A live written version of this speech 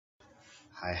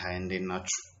ሃይ እንዴት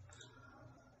ናችሁ?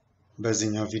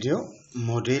 በዚህኛው ቪዲዮ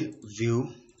ሞዴል ቪው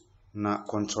እና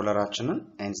ኮንትሮለራችንን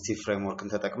ኤንቲቲ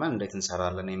ፍሬምወርክን ተጠቅመን እንዴት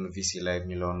እንሰራለን ኤምቪሲ ላይ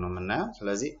የሚለውን ነው የምናየው።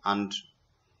 ስለዚህ አንድ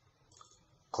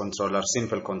ኮንትሮለር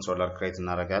ሲምፕል ኮንትሮለር ክሬት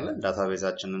እናደርጋለን።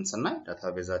 ዳታቤዛችንን ስናይ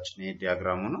ዳታቤዛችን ይሄ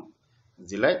ዲያግራሙ ነው።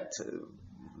 እዚህ ላይ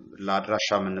ለአድራሻ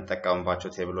የምንጠቀምባቸው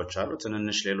ቴብሎች አሉ።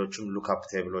 ትንንሽ ሌሎችም ሉክአፕ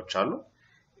ቴብሎች አሉ።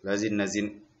 ስለዚህ እነዚህን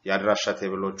የአድራሻ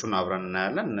ቴብሎቹን አብረን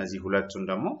እናያለን። እነዚህ ሁለቱን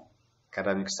ደግሞ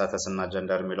አካዳሚክ ስታተስ እና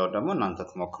ጀንደር የሚለው ደግሞ እናንተ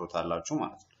ትሞክሩታላችሁ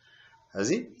ማለት ነው።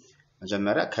 ስለዚህ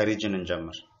መጀመሪያ ከሪጅን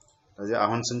እንጀምር። ስለዚህ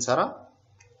አሁን ስንሰራ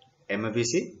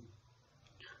ኤምቪሲ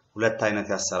ሁለት አይነት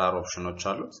ያሰራር ኦፕሽኖች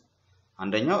አሉት።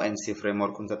 አንደኛው ኤንቲቲ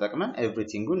ፍሬምወርኩን ተጠቅመን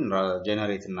ኤቭሪቲንጉን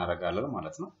ጀነሬት እናደርጋለን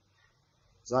ማለት ነው።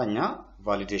 ዛኛ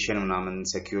ቫሊዴሽን ምናምን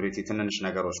ሴኩሪቲ ትንንሽ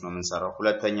ነገሮች ነው የምንሰራው።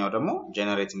 ሁለተኛው ደግሞ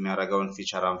ጀነሬት የሚያደርገውን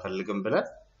ፊቸር አንፈልግም ብለን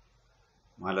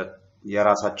ማለት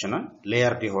የራሳችንን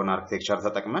ሌየርድ የሆነ አርኪቴክቸር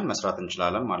ተጠቅመን መስራት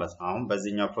እንችላለን ማለት ነው። አሁን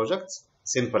በዚህኛው ፕሮጀክት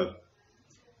ሲምፕል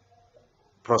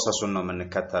ፕሮሰሱን ነው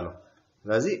የምንከተለው።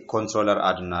 ስለዚህ ኮንትሮለር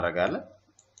አድ እናደርጋለን።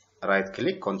 ራይት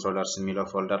ክሊክ ኮንትሮለርስ የሚለው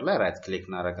ፎልደር ላይ ራይት ክሊክ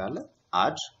እናደርጋለን።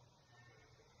 አድ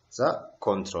ዘ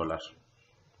ኮንትሮለር።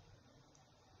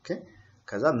 ኦኬ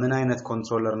ከዛ ምን አይነት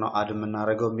ኮንትሮለር ነው አድ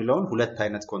የምናደርገው የሚለውን ሁለት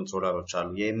አይነት ኮንትሮለሮች አሉ።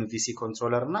 የኤምቪሲ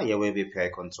ኮንትሮለር እና የዌብ ኤፒአይ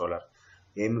ኮንትሮለር።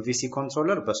 የኤምቪሲ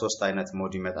ኮንትሮለር በሶስት አይነት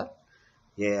ሞድ ይመጣል።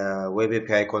 የዌብ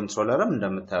ኤፒአይ ኮንትሮለርም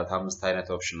እንደምታዩት አምስት አይነት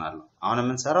ኦፕሽን አለው። አሁን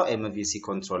የምንሰራው ኤምቪሲ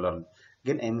ኮንትሮለር ነው።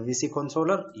 ግን ኤምቪሲ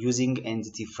ኮንትሮለር ዩዚንግ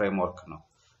ኤንቲቲ ፍሬምወርክ ነው።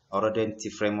 ኦልሬዲ ኤንቲቲ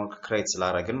ፍሬምወርክ ክሬት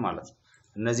ስላደረግን ማለት ነው።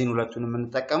 እነዚህን ሁለቱን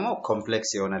የምንጠቀመው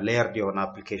ኮምፕሌክስ የሆነ ሌየርድ የሆነ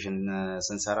አፕሊኬሽን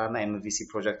ስንሰራና ኤምቪሲ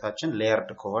ፕሮጀክታችን ሌየርድ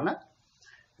ከሆነ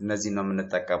እነዚህን ነው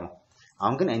የምንጠቀመው።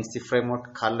 አሁን ግን ኤንቲቲ ፍሬምወርክ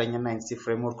ካለኝና ኤንቲቲ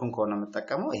ፍሬምወርኩን ከሆነ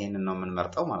የምንጠቀመው ይሄንን ነው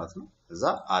የምንመርጠው ማለት ነው። እዛ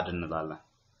አድ እንላለን።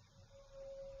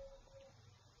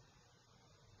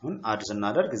 አሁን አድ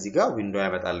ስናደርግ እዚህ ጋር ዊንዶ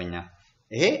ያመጣልኛል።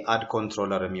 ይሄ አድ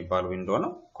ኮንትሮለር የሚባል ዊንዶ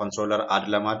ነው። ኮንትሮለር አድ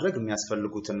ለማድረግ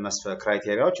የሚያስፈልጉትን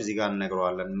ክራይቴሪያዎች እዚህ ጋር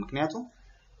እንነግረዋለን። ምክንያቱም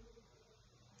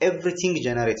ኤቭሪቲንግ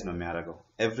ጀነሬት ነው የሚያደርገው።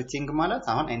 ኤቭሪቲንግ ማለት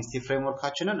አሁን ኤንቲቲ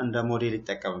ፍሬምወርካችንን እንደ ሞዴል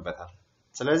ይጠቀምበታል።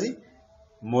 ስለዚህ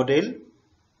ሞዴል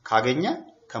ካገኘ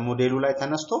ከሞዴሉ ላይ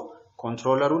ተነስቶ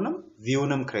ኮንትሮለሩንም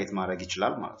ቪውንም ክሬት ማድረግ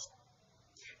ይችላል ማለት ነው።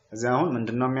 እዚህ አሁን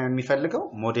ምንድነው የሚፈልገው?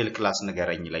 ሞዴል ክላስ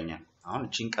ንገረኝ ይለኛል። አሁን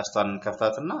እቺን ቀስቷን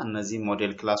እንከፍታትና እነዚህ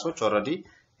ሞዴል ክላሶች ኦልሬዲ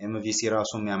ኤምቪሲ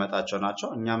ራሱ የሚያመጣቸው ናቸው።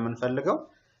 እኛ የምንፈልገው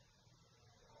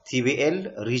ቲቢኤል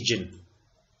ሪጅን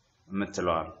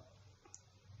የምትለዋል።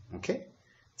 ኦኬ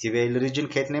ቲቢኤል ሪጅን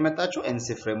ከየት ነው የመጣቸው?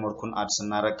 ኤንቲቲ ፍሬምወርኩን አድ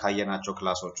ስናደርግ ካየናቸው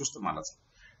ክላሶች ውስጥ ማለት ነው።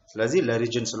 ስለዚህ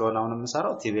ለሪጅን ስለሆነ አሁን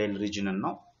የምንሰራው ቲቢኤል ሪጅንን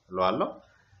ነው ብለዋለሁ።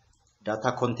 ዳታ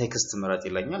ኮንቴክስት ምረጥ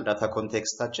ይለኛል። ዳታ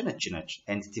ኮንቴክስታችን እቺ ነች።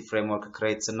 ኤንቲቲ ፍሬምወርክ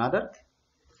ክሬት ስናደርግ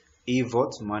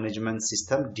ኢቮት ማኔጅመንት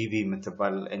ሲስተም ዲቢ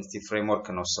የምትባል ኤንቲቲ ፍሬምወርክ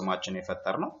ነው ስማችን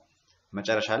የፈጠርነው።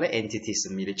 መጨረሻ ላይ ኤንቲቲስ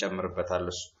የሚል ይጨምርበታል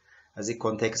እሱ። እዚህ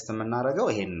ኮንቴክስት የምናደርገው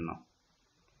ይሄንን ነው።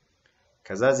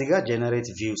 ከዛ እዚህ ጋር ጀነሬት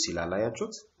ቪውስ ይላል።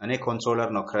 አያችሁት? እኔ ኮንትሮለር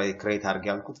ነው ክሬት አድርጌ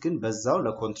ያልኩት፣ ግን በዛው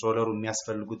ለኮንትሮለሩ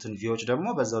የሚያስፈልጉትን ቪውዎች ደግሞ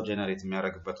በዛው ጀነሬት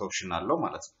የሚያደርግበት ኦፕሽን አለው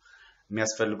ማለት ነው።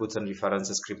 የሚያስፈልጉትን ሪፈረንስ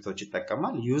ስክሪፕቶች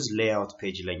ይጠቀማል። ዩዝ ሌይአውት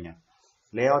ፔጅ ይለኛል።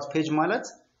 ሌይአውት ፔጅ ማለት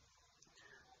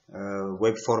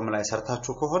ዌብ ፎርም ላይ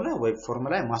ሰርታችሁ ከሆነ ዌብ ፎርም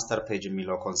ላይ ማስተር ፔጅ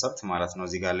የሚለው ኮንሰፕት ማለት ነው።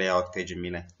 እዚህ ጋር ሌይአውት ፔጅ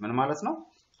የሚለኝ ምን ማለት ነው?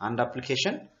 አንድ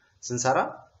አፕሊኬሽን ስንሰራ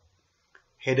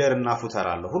ሄደር እና ፉተር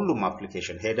አለ። ሁሉም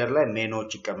አፕሊኬሽን ሄደር ላይ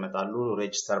ሜኖች ይቀመጣሉ፣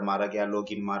 ሬጂስተር ማድረጊያ፣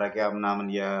 ሎጊን ማድረጊያ ምናምን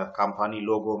የካምፓኒ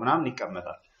ሎጎ ምናምን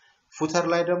ይቀመጣል። ፉተር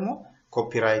ላይ ደግሞ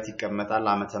ኮፒራይት ይቀመጣል፣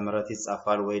 ዓመተ ምህረት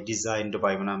ይጻፋል፣ ወይ ዲዛይንድ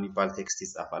ባይ ምናምን የሚባል ቴክስት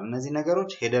ይጻፋል። እነዚህ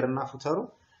ነገሮች ሄደር እና ፉተሩ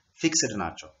ፊክስድ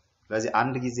ናቸው። ስለዚህ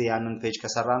አንድ ጊዜ ያንን ፔጅ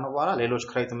ከሰራነው በኋላ ሌሎች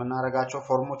ክሬት የምናደርጋቸው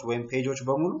ፎርሞች ወይም ፔጆች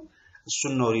በሙሉ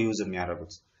እሱን ነው ሪዩዝ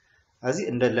የሚያደርጉት። ስለዚህ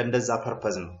ለእንደዛ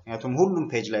ፐርፐዝ ነው። ምክንያቱም ሁሉም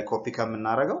ፔጅ ላይ ኮፒ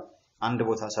ከምናደርገው አንድ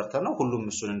ቦታ ሰርተነው ሁሉም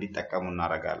እሱን እንዲጠቀሙ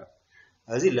እናደርጋለን።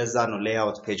 ስለዚህ ለዛ ነው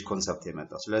ሌይአውት ፔጅ ኮንሰፕት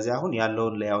የመጣው። ስለዚህ አሁን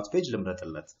ያለውን ሌይአውት ፔጅ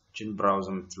ልምረጥለት። እቺን ብራውዝ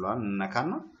የምትለዋን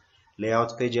እንነካና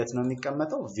ሌይአውት ፔጅ የት ነው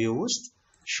የሚቀመጠው? ቪው ውስጥ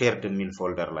ሼርድ የሚል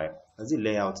ፎልደር ላይ ነው። ስለዚህ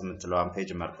ሌይአውት የምትለዋን ፔጅ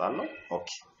መርጣለሁ። ኦኬ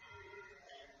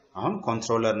አሁን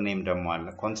ኮንትሮለር ኔም ደግሞ አለ።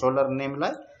 ኮንትሮለር ኔም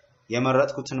ላይ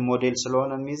የመረጥኩትን ሞዴል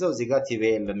ስለሆነ የሚይዘው እዚህ ጋር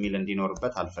ቲቢኤል የሚል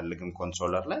እንዲኖርበት አልፈልግም።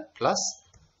 ኮንትሮለር ላይ ፕላስ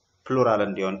ፕሉራል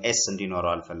እንዲሆን ኤስ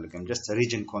እንዲኖረው አልፈልግም። ጀስት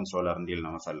ሪጅን ኮንትሮለር እንዲል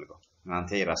ነው የምፈልገው።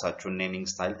 እናንተ የራሳችሁን ኔሚንግ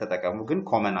ስታይል ተጠቀሙ፣ ግን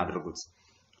ኮመን አድርጉት።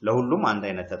 ለሁሉም አንድ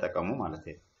አይነት ተጠቀሙ ማለት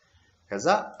ነው። ከዛ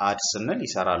አድ ስንል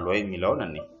ይሰራል ወይ የሚለውን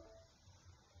እኔ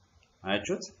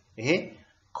አያችሁት? ይሄ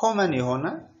ኮመን የሆነ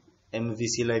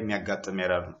ኤምቪሲ ላይ የሚያጋጥም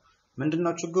ኤረር ነው።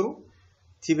 ምንድነው ችግሩ?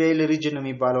 ቲቢኤል ሪጅን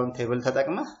የሚባለውን ቴብል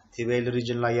ተጠቅመህ ቲቢኤል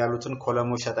ሪጅን ላይ ያሉትን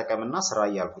ኮለሞች ተጠቀምና ስራ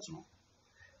ያልኩት ነው።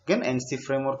 ግን ኤንቲቲ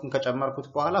ፍሬምወርክን ከጨመርኩት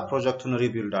በኋላ ፕሮጀክቱን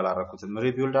ሪቢልድ አላረኩትም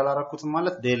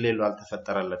ማለት ዴሌሎ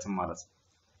አልተፈጠረለትም ማለት ነው።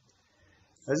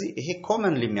 ስለዚህ ይሄ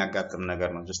ኮመንሊ የሚያጋጥም ነገር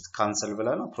ነው just cancel ብለ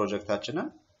ነው ፕሮጀክታችንን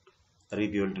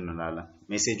rebuild እንላለን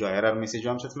ሜሴጇ ኤረር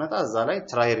ሜሴጇም ስትመጣ እዛ ላይ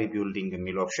try rebuilding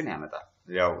የሚል ኦፕሽን ያመጣል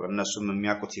ያው እነሱም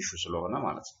የሚያውቁት ኢሹ ስለሆነ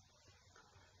ማለት ነው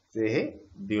ይሄ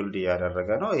ቢልድ ያደረገ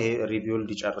ነው ይሄ rebuild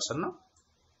ይጨርስና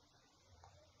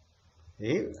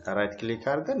ይሄ ራይት ክሊክ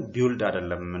አድርገን ቢልድ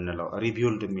አይደለም የምንለው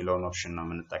rebuild የሚለውን ኦፕሽን ነው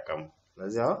የምንጠቀመው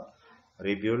ስለዚህ አሁን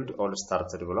rebuild all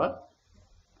started ብሏል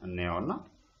እንየውና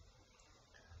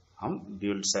አሁን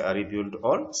rebuild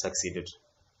all succeeded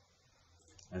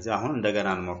እዚህ አሁን እንደገና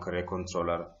እንሞክር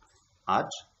የኮንትሮለር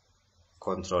add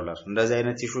controller እንደዚህ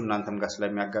አይነት ኢሹ እናንተም ጋር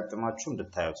ስለሚያጋጥማችሁ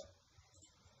እንድታዩት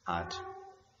add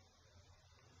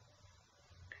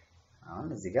አሁን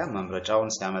እዚህ ጋር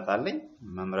መምረጫውን ሲያመጣልኝ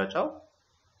መምረጫው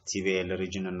TVL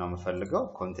region ነው የምፈልገው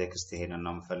ኮንቴክስት ይሄንን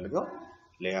ነው የምፈልገው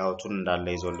ሌአውቱን እንዳለ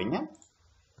ይዞልኛል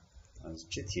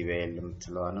እዚህ TVL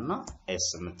የምትለዋንና S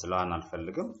የምትለዋን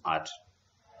አልፈልግም add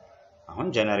አሁን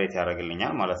ጀነሬት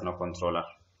ያደርግልኛል ማለት ነው ኮንትሮለር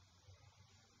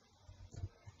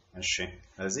እሺ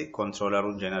ስለዚህ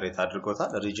ኮንትሮለሩን ጀነሬት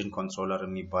አድርጎታል ሪጅን ኮንትሮለር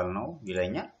የሚባል ነው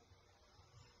ይለኛል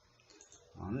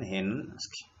አሁን ይሄንን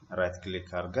እስኪ ራይት ክሊክ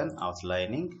አድርገን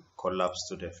አውትላይኒንግ ኮላፕስ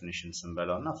ቱ ዴፊኒሽንስ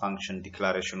እንበለውና ፋንክሽን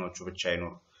ዲክላሬሽኖቹ ብቻ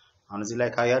ይኖሩ አሁን እዚህ ላይ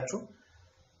ካያችሁ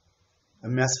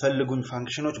የሚያስፈልጉኝ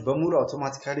ፋንክሽኖች በሙሉ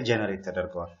አውቶማቲካሊ ጀነሬት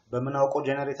ተደርገዋል በምን አውቆ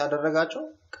ጀነሬት አደረጋቸው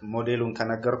ሞዴሉን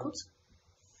ከነገርኩት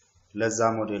ለዛ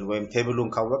ሞዴል ወይም ቴብሉን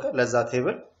ካወቀ ለዛ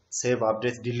ቴብል ሴቭ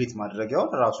አፕዴት ዲሊት ማድረጊያውን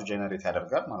ራሱ ጀነሬት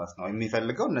ያደርጋል ማለት ነው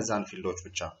የሚፈልገው እነዛን ፊልዶች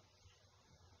ብቻ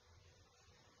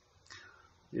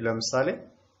ለምሳሌ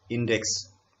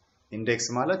ኢንዴክስ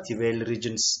ማለት TVL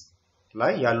regions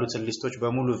ላይ ያሉትን ሊስቶች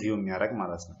በሙሉ ቪው የሚያደርግ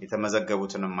ማለት ነው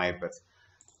የተመዘገቡትን የማይበት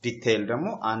ዲቴይል ደግሞ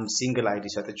አንድ ሲንግል አይዲ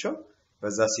ሰጥቼው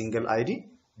በዛ ሲንግል አይዲ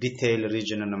ዲቴይል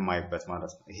regionን የማይበት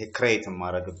ማለት ነው ይሄ ክሬት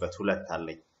ማድረግበት ሁለት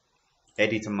አለኝ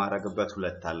ኤዲት ማድረግበት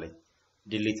ሁለት አለኝ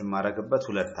ዲሊት ማድረግበት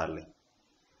ሁለት አለኝ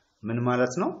ምን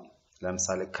ማለት ነው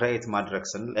ለምሳሌ ክሬት ማድረግ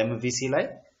ስንል MVC ላይ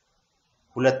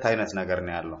ሁለት አይነት ነገር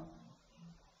ነው ያለው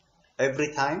ኤቭሪ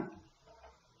ታይም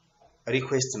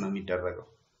ሪኩዌስት ነው የሚደረገው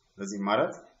ስለዚህ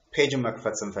ማለት ፔጅ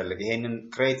መክፈት ስንፈልግ ይሄንን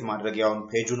ክሬት ማድረግ ያውን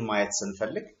ፔጁን ማየት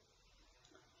ስንፈልግ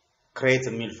ክሬት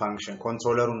የሚል ፋንክሽን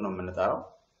ኮንትሮለሩን ነው የምንጠራው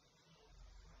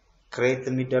ክሬት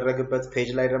የሚደረግበት ፔጅ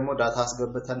ላይ ደግሞ ዳታ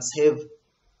አስገብተን ሴቭ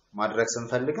ማድረግ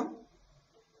ስንፈልግም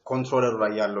ኮንትሮለሩ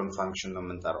ላይ ያለውን ፋንክሽን ነው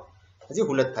የምንጠራው እዚህ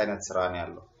ሁለት አይነት ስራ ነው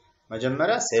ያለው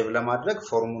መጀመሪያ ሴቭ ለማድረግ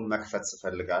ፎርሙን መክፈት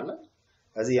ስፈልጋለን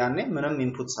ስለዚህ ያኔ ምንም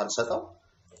ኢንፑት ሳልሰጠው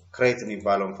ክሬት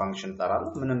የሚባለውን ፋንክሽን ጠራለሁ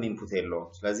ምንም ኢንፑት የለውም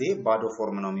ስለዚህ ባዶ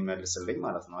ፎርም ነው የሚመልስልኝ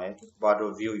ማለት ነው አያችሁ ባዶ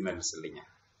ቪው ይመልስልኛል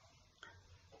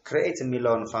ክሬት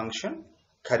የሚለውን ፋንክሽን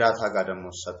ከዳታ ጋር ደግሞ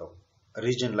ሰጠው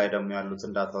ሪጅን ላይ ደግሞ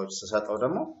ያሉትን ዳታዎች ሰጠው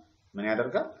ደግሞ ምን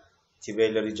ያደርጋል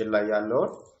TVL region ላይ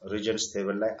ያለውን regions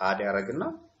table ላይ አድ ያደርግና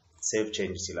ሴቭ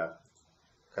ቼንጅ ይላል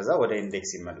ከዛ ወደ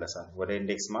ኢንዴክስ ይመለሳል ወደ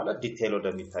ኢንዴክስ ማለት ዲቴይል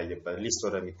ወደሚታይበት ሊስት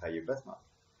ወደሚታይበት ማለት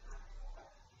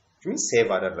ነው ሴቭ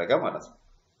አደረገ ማለት ነው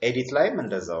ኤዲት ላይም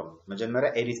እንደዛው ነው መጀመሪያ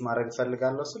ኤዲት ማድረግ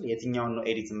ፈልጋለሁ ስል የትኛውን ነው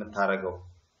ኤዲት የምታረገው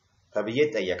ተብዬ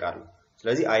ተጠየቃለሁ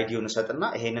ስለዚህ አይዲውን ሰጥና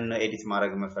ይሄንን ነው ኤዲት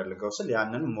ማድረግ የምፈልገው ስል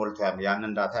ያንን ሞልቶ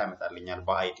ያንን ዳታ ያመጣልኛል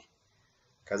በአይዲ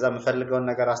ከዛ የምፈልገውን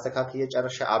ነገር አስተካክዬ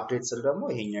ጨርሼ አፕዴት ስል ደግሞ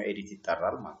ይሄኛው ኤዲት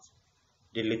ይጠራል ማለት ነው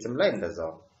ዲሊትም ላይ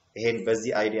እንደዛው ይሄን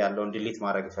በዚህ አይዲ ያለውን ዲሊት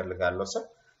ማድረግ ፈልጋለሁ ስል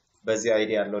በዚህ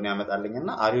አይዲ ያለውን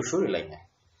ያመጣልኝና አር ዩ ሹር ይለኛል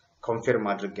ኮንፊርም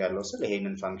አድርግ ያለው ስል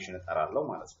ይሄንን ፋንክሽን እጠራለሁ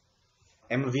ማለት ነው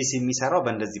MVC የሚሰራው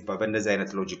በእንደዚህ አይነት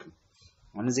ሎጂክ ነው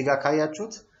አሁን እዚህ ጋር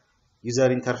ካያችሁት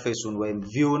ዩዘር ኢንተርፌሱን ወይም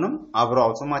ቪውንም አብሮ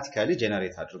አውቶማቲካሊ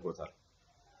ጀነሬት አድርጎታል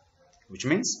which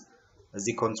means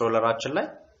እዚህ ኮንትሮለራችን ላይ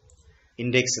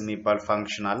ኢንዴክስ የሚባል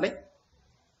ፋንክሽን አለ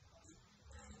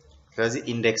ስለዚህ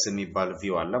ኢንዴክስ የሚባል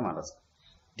ቪው አለ ማለት ነው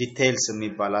ዲቴይልስ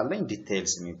የሚባል አለኝ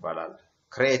ዲቴይልስ የሚባል አለ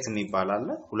ክሬት የሚባል አለ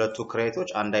ሁለቱ ክሬቶች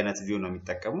አንድ አይነት ቪው ነው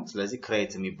የሚጠቀሙት ስለዚህ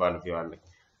ክሬት የሚባል ቪው አለ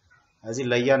እዚህ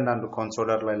ለእያንዳንዱ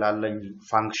ኮንትሮለር ላይ ላለኝ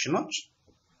ፋንክሽኖች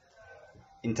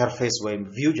ኢንተርፌስ ወይም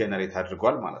ቪው ጀነሬት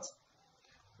አድርጓል ማለት ነው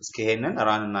እስኪ ይሄንን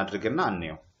ራን እናድርግና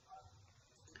እንየው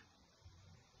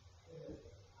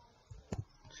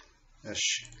እሺ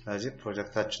ስለዚህ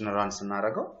ፕሮጀክታችን ራን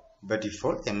ስናደርገው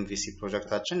በዲፎልት MVC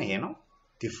ፕሮጀክታችን ይሄ ነው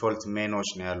ዲፎልት ሜኖች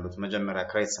ነው ያሉት መጀመሪያ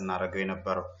ክሬት ስናደርገው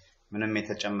የነበረው ምንም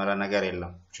የተጨመረ ነገር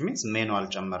የለም which means ሜኑ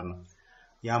አልጨመርንም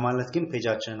ያ ማለት ግን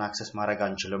ፔጃችንን አክሰስ ማድረግ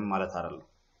አንችልም ማለት አይደለም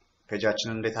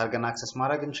ፔጃችንን እንዴት አድርገን አክሰስ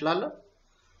ማድረግ እንችላለን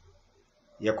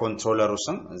የኮንትሮለሩ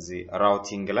ስም እዚህ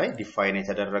ራውቲንግ ላይ ዲፋይን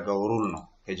የተደረገው ሩል ነው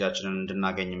ፔጃችንን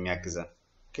እንድናገኝ የሚያግዘን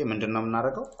ኦኬ ምንድነው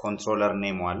የምናደርገው ኮንትሮለር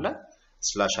ኔም አለ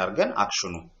ስላሽ አድርገን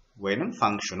አክሽኑ ወይንም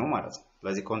ፋንክሽኑ ማለት ነው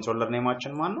ስለዚህ ኮንትሮለር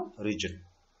ኔማችን ማን ነው ሪጅን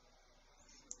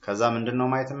ከዛ ምንድነው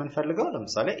ማየት የምንፈልገው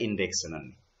ለምሳሌ ኢንዴክስ ነን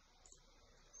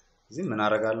እዚህ ምን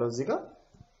አደርጋለሁ እዚህ ጋር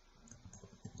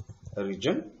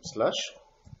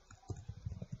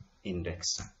region/index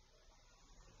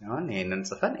አሁን ይሄንን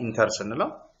ጽፈን ኢንተር ስንለው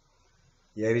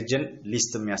የሪጅን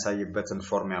ሊስት የሚያሳይበትን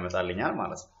ፎርም ያመጣልኛል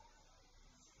ማለት ነው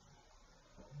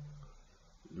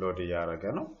ሎድ ያረጋ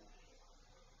ነው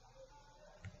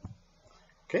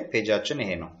ኦኬ ፔጃችን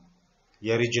ይሄ ነው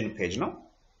የሪጅን ፔጅ ነው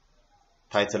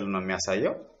ታይትል ነው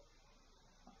የሚያሳየው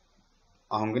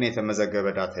አሁን ግን የተመዘገበ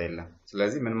ዳታ የለም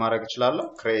ስለዚህ ምን ማድረግ እችላለሁ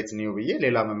create new ብዬ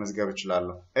ሌላ መመዝገብ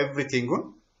እችላለሁ everything-ን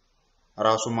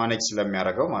ራሱ ማኔጅ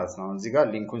ስለሚያደርገው ማለት ነው እዚህ ጋር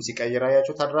ሊንኩን ሲቀይር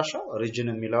አያችሁት አድራሻው region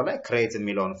የሚለው ላይ create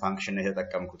የሚለውን ፋንክሽን ነው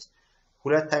የተጠቀምኩት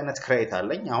ሁለት አይነት create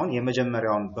አለኝ አሁን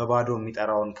የመጀመሪያውን በባዶ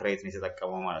የሚጠራውን create ነው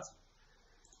የተጠቀመው ማለት ነው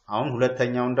አሁን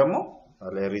ሁለተኛውን ደግሞ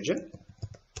region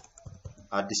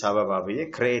አዲስ አበባ ብዬ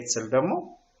create ስል ደግሞ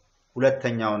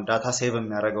ሁለተኛውን ዳታ ሴቭ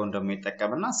የሚያደርገው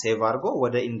እንደሚጠቀምና ሴቭ አድርጎ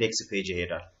ወደ ኢንዴክስ ፔጅ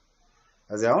ይሄዳል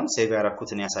እዚያውን ሴቭ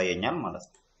ያደረኩትን ያሳየኛል ማለት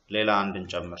ነው ሌላ አንድ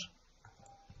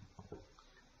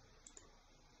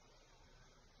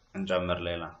እንጨምር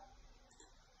ሌላ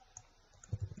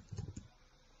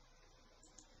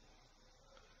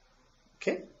ኦኬ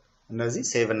እነዚህ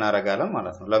ሴቭ እናደርጋለን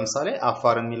ማለት ነው ለምሳሌ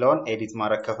አፋር የሚለውን ኤዲት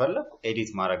ማድረግ ከፈለኩ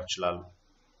ኤዲት ማድረግ እችላለሁ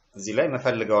እዚህ ላይ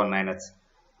መፈልገውን አይነት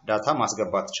ዳታ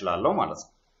ማስገባት እችላለሁ ማለት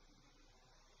ነው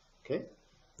ኦኬ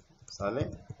ሳሌ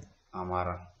አማራ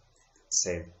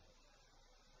ሴቭ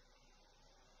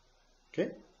ኦኬ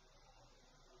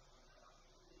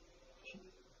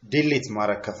ዲሊት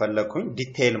ማድረግ ከፈለኩኝ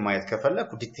ዲቴይል ማየት ከፈለኩ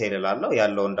ዲቴይል ላለው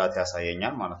ያለውን ዳታ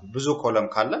ያሳየኛል ማለት ነው ብዙ ኮለም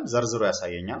ካለም ዘርዝሮ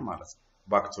ያሳየኛል ማለት ነው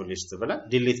back to list ብለን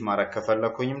ዲሊት ማድረግ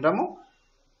ከፈለኩኝም ደግሞ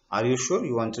are you sure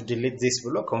you want to delete this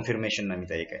ብሎ ኮንፊርሜሽን ነው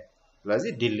የሚጠይቀኝ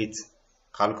ስለዚህ ዲሊት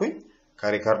ካልኩኝ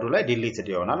ከሪካርዱ ላይ ዲሊትድ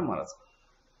ይሆናል ማለት ነው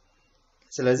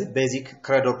ስለዚህ ቤዚክ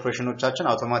ክሬድ ኦፕሬሽኖቻችን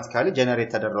አውቶማቲካሊ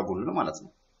ጀነሬት ተደረጉልን ማለት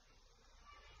ነው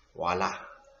ዋላ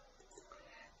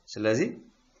ስለዚህ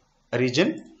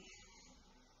ሪጅን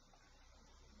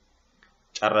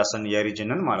ጨረስን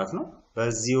የሪጅንን ማለት ነው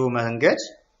በዚሁ መንገድ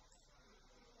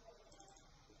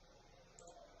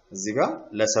እዚህ ጋር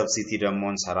ለሰብሲቲ ደግሞ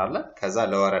እንሰራለን ከዛ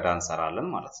ለወረዳ እንሰራለን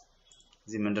ማለት ነው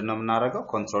እዚህ ምንድነው የምናደርገው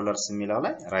ኮንትሮለርስ የሚለው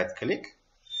ላይ ራይት ክሊክ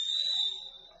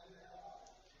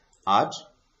add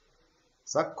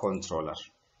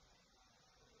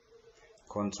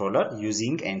controller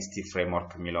using entity framework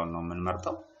የሚለው ነው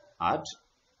የምንመርጠው add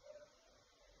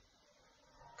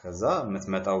ከዛ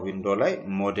የምትመጣው ዊንዶ ላይ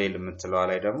ሞዴል የምትለው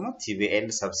ላይ ደግሞ tbl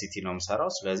subcity ነው የምሰራው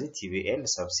ስለዚህ tbl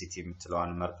subcity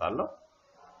የምትለዋን መርጣለሁ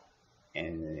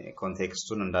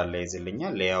ኮንቴክስቱን እንዳለ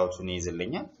ይዝልኛል ሌአውቱን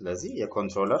ይዝልኛል ስለዚህ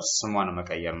የኮንትሮለር ስሟን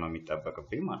መቀየር ነው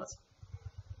የሚጠበቅብኝ ማለት ነው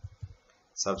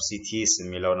subcities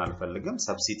የሚለውን አልፈልግም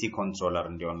subcity controller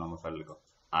እንዲሆን ነው የምፈልገው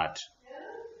add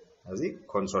ስለዚህ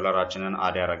ኮንትሮለራችንን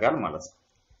አድ ያደርጋል ማለት ነው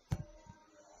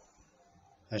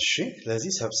እሺ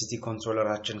ስለዚህ subcity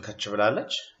ኮንትሮለራችን ከች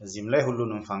ብላለች እዚህም ላይ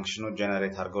ሁሉንም ፋንክሽኖች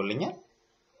ጀነሬት አድርገውልኛል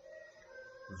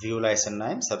ቪው ላይ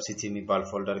ስናይም subcity የሚባል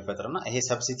ፎልደር ይፈጥርና ይሄ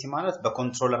subcity ማለት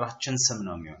በኮንትሮለራችን ስም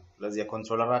ነው የሚሆነው ስለዚህ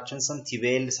የኮንትሮለራችን ስም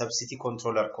tbl subcity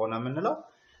controller ከሆነ ምንለው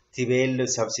tbl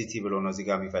subcity ብሎ ነው እዚህ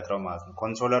ጋር የሚፈጥረው ማለት ነው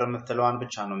ኮንትሮለር የምትለዋን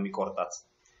ብቻ ነው የሚቆርጣት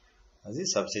ስለዚህ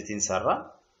subcity እንሰራ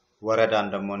ወረዳን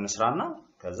ደግሞ እንስራና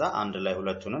ከዛ አንድ ላይ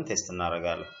ሁለቱንም ቴስት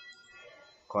እናደርጋለን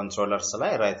controllers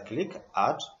ላይ right click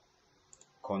add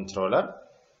controller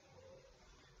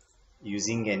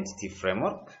using entity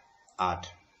framework add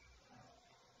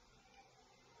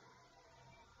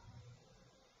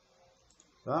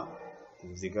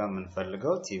እዚህ ጋር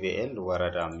የምንፈልገው tbl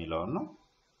ወረዳ የሚለው ነው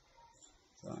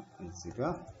እዚህ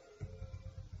ጋር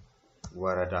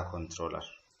ወረዳ ኮንትሮለር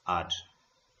add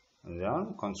እዚያውን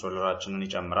ኮንትሮለራችንን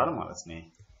ይጨምራል ማለት ነው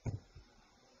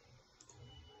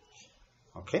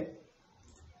ኦኬ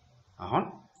አሁን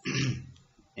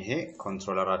ይሄ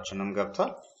ኮንትሮለራችንም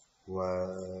ገብቷል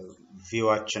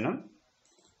ቪዋችንም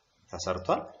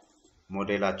ተሰርቷል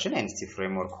ሞዴላችን ኤንቲቲ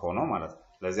ፍሬምወርክ ሆኖ ማለት ነው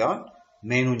ስለዚህ አሁን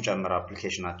ሜኑን ጨምር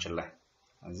አፕሊኬሽናችን ላይ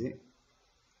እዚህ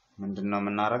ምንድነው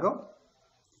የምናደርገው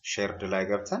ሼርድ ላይ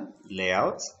ገብተን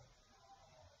ሌአውት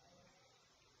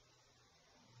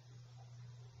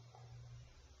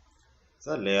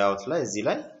ሌአውት ላይ እዚህ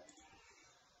ላይ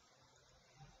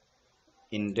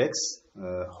ኢንዴክስ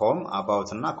ሆም አባውት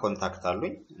እና ኮንታክት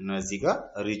አሉኝ እነዚህ ጋር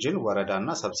ሪጅን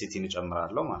ወረዳና ሰብሲቲን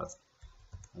ጨምራለሁ ማለት ነው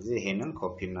እዚህ ይሄንን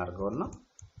ኮፒ እናድርገውና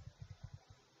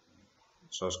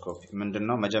ሶስት ኮፒ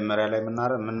ምንድነው መጀመሪያ ላይ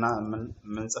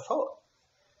ምን ጽፈው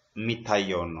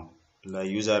የሚታየው ነው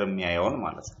ለዩዘር የሚያየውን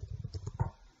ማለት ነው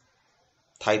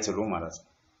ታይትሉ ማለት ነው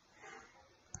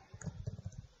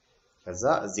ከዛ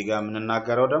እዚህ ጋር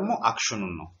የምንናገረው ደግሞ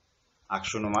አክሽኑን ነው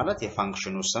አክሽኑ ማለት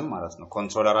የፋንክሽኑ ስም ማለት ነው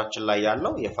ኮንትሮለራችን ላይ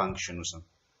ያለው የፋንክሽኑ ስም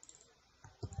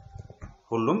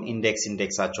ሁሉም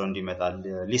ኢንዴክሳቸው እንዲመጣ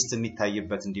ሊስት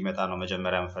የሚታይበት እንዲመጣ ነው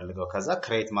መጀመሪያ የምፈልገው ከዛ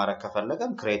ክሬት ማድረግ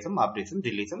ከፈለገም ክሬትም አፕዴትም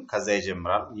ዲሊትም ከዛ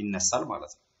ይጀምራል ይነሳል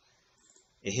ማለት ነው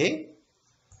ይሄ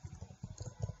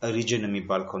ሪጅን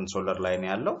የሚባል ኮንትሮለር ላይ ነው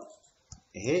ያለው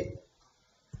ይሄ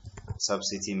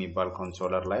ሰብሲቲ የሚባል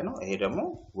ኮንትሮለር ላይ ነው ይሄ ደግሞ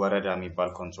ወረዳ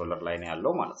የሚባል ኮንትሮለር ላይ ነው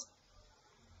ያለው ማለት ነው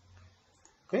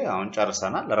ኦኬ አሁን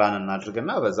ጨርሰናል ራን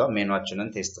እናድርግና በዛው ሜኑአችንን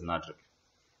ቴስት እናድርግ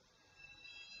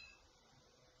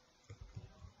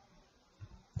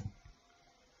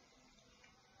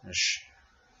እሺ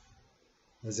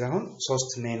እዚህ አሁን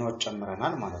ሶስት ሜኑዎች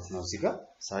ጨምረናል ማለት ነው እዚህ ጋር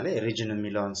ሳሌ ሪጅን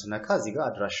የሚለውን ስነካ እዚህ ጋር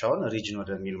አድራሻውን ሪጅን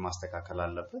ወደሚል ማስተካከል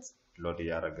አለበት ሎድ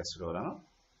ያደረገ ስለሆነ ነው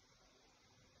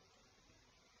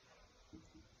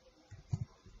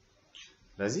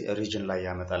ስለዚህ ሪጅን ላይ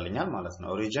ያመጣልኛል ማለት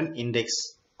ነው ሪጅን ኢንዴክስ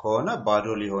ከሆነ ባዶ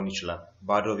ሊሆን ይችላል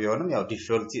ባዶ ቢሆንም ያው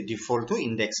ዲፎልቱ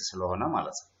ኢንዴክስ ስለሆነ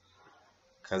ማለት ነው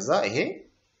ከዛ ይሄ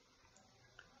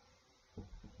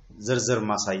ዝርዝር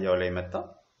ማሳያው ላይ መጣ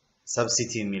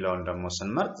ሰብሲቲ የሚለውን ደግሞ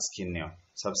ስንመርጥ እስኪ እንየው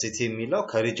ሰብሲቲ የሚለው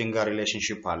ከሪጅን ጋር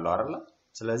ሪሌሽንሺፕ አለው አይደል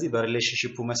ስለዚህ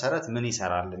በሪሌሽንሺፑ መሰረት ምን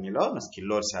ይሰራል የሚለውን እስኪ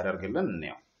ሎድ ሲያደርግልን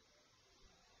እንየው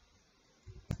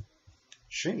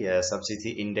እሺ የሰብሲቲ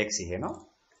ኢንዴክስ ይሄ ነው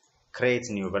create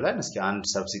new ብለን እስኪ አንድ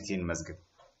ሰብሲቲ እንመዝግብ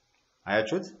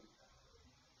አያችሁት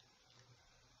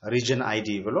region id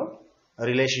ብሎ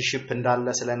ሪሌሽንሺፕ እንዳለ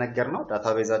ስለነገር ነው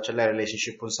ዳታቤዛችን ላይ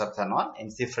ሪሌሽንሺፑን ሰርተናል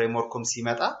entity frameworkም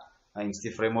ሲመጣ entity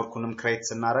frameworkንም create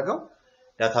ስናደርገው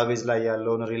ዳታቤዝ ላይ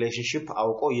ያለውን ሪሌሽንሺፕ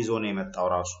አውቆ ይዞ ነው የመጣው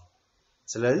ራሱ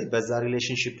ስለዚህ በዛ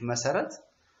ሪሌሽንሺፕ መሰረት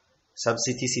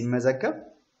ሰብሲቲ ሲመዘገብ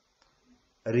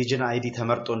region id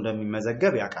ተመርጦ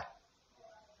እንደሚመዘገብ ያውቃል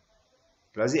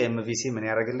ስለዚህ MVC ምን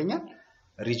ያደርግልኛል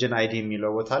region id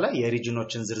የሚለው ቦታ ላይ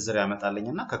የሪጅኖችን ዝርዝር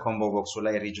ያመጣልኝና ከኮምቦ ቦክሱ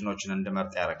ላይ ሪጅኖችን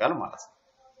እንድመርጥ ያደርጋል ማለት ነው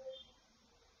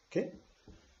ኦኬ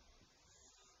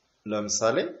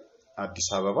ለምሳሌ አዲስ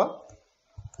አበባ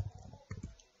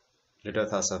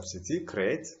ልደታ ሰብሲቲ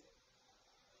create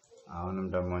አሁንም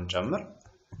ደግሞ እንጨምር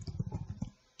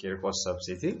ቂርቆስ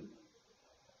ሰብሲቲ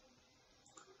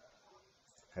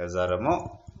ከዛ ደግሞ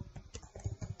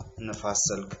ንፋስ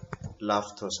ስልክ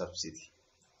ላፍቶ ሰብሲቲ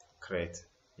create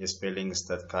የስፔሊንግ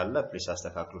ስህተት ካለ ፕሊስ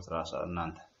አስተካክሉት ራሱ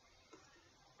እናንተ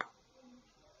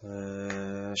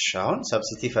ሻውን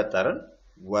ሰብሲቲ ፈጠርን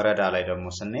ወረዳ ላይ ደግሞ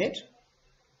ስንሄድ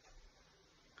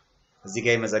እዚህ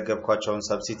ጋር የመዘገብኳቸውን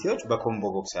ሰብሲቲዎች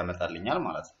በኮምቦ ቦክስ ያመጣልኛል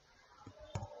ማለት ነው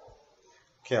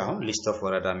ኦኬ አሁን ሊስት ኦፍ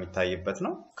ወረዳ የሚታይበት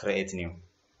ነው create new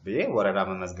ብዬ ወረዳ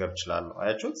መመዝገብ ይችላልው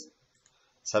አያችሁት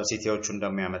ሰብሲቲዎቹ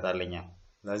እንደሚያመጣልኛል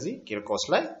ስለዚህ ቂርቆስ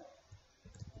ላይ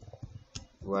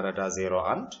ወረዳ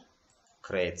 01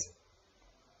 create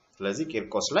ስለዚህ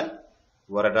ቂርቆስ ላይ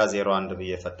ወረዳ 01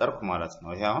 ብዬ ፈጠርኩ ማለት ነው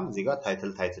ይሄ አሁን እዚህ ጋር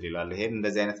ታይትል ይላል ይሄ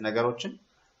እንደዚህ አይነት ነገሮችን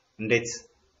እንዴት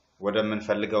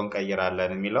ወደምንፈልገው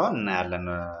እንቀይራለን የሚለውን እናያለን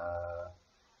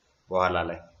በኋላ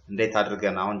ላይ እንዴት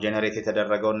አድርገን አሁን ጄነሬት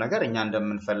የተደረገው ነገር እኛ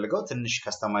እንደምንፈልገው ትንሽ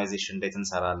ከስተማይዜሽን እንዴት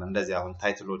እንሰራለን እንደዚህ አሁን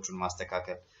ታይትሎቹን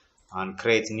ማስተካከል አን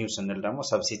create new ስንል ደግሞ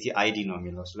ሰብሲቲ id ነው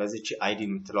የሚለው ስለዚህ እቺ id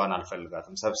የምትለዋን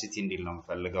አልፈልጋትም ሰብሲቲ እንዲል ነው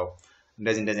የምፈልገው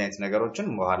እንደዚህ አይነት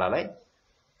ነገሮችን በኋላ ላይ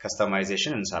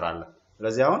ከስተማይዜሽን እንሰራለን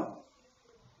ስለዚህ አሁን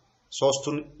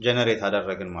ሶስቱን ጄነሬት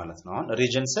አደረግን ማለት ነው አሁን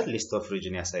ሪጅን ስል ሊስት ኦፍ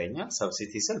ሪጅን ያሳየኛል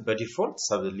ሰብሲቲ ስል በዲፎልት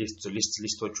ሰብ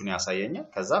ሊስቶቹን ያሳየኛል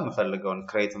ከዛ መፈልገውን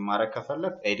ክሬት ማድረግ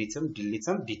ከፈለኩ ኤዲትም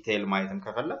ዲሊትም ዲቴይል ማየትም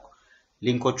ከፈለኩ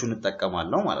ሊንኮቹን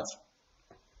እንጠቀማለሁ ማለት ነው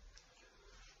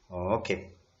ኦኬ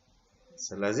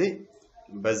ስለዚህ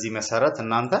በዚህ መሰረት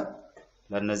እናንተ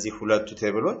ለነዚህ ሁለቱ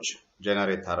ቴብሎች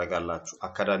ጄነሬት ታረጋላችሁ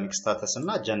አካዳሚክ ስታተስ እና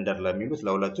ጀንደር ለሚሉት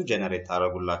ለሁለቱ ጄነሬት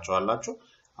ታረጉላችኋላችሁ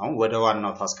አሁን ወደ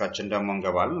ዋናው ታስካችን ደግሞ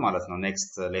እንገባለን ማለት ነው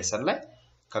ኔክስት ሌሰን ላይ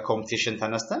ከኮምፒቲሽን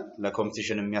ተነስተን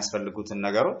ለኮምፒቲሽን የሚያስፈልጉትን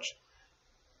ነገሮች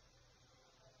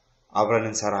አብረን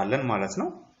እንሰራለን ማለት ነው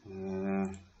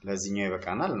ለዚህኛው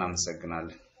ይበቃናል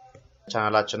እናመሰግናለን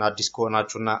ቻናላችን አዲስ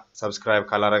ከሆናችሁና ሰብስክራይብ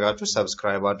ካላረጋችሁ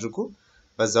ሰብስክራይብ አድርጉ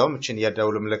በዛውም እቺን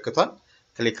የደውል ምልክቷን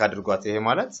ክሊክ አድርጓት ይሄ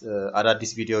ማለት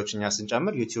አዳዲስ ቪዲዮዎችኛ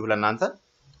ስንጨምር YouTube ለእናንተ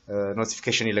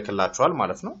ኖቲፊኬሽን ይልክላችኋል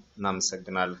ማለት ነው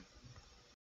እናመሰግናለን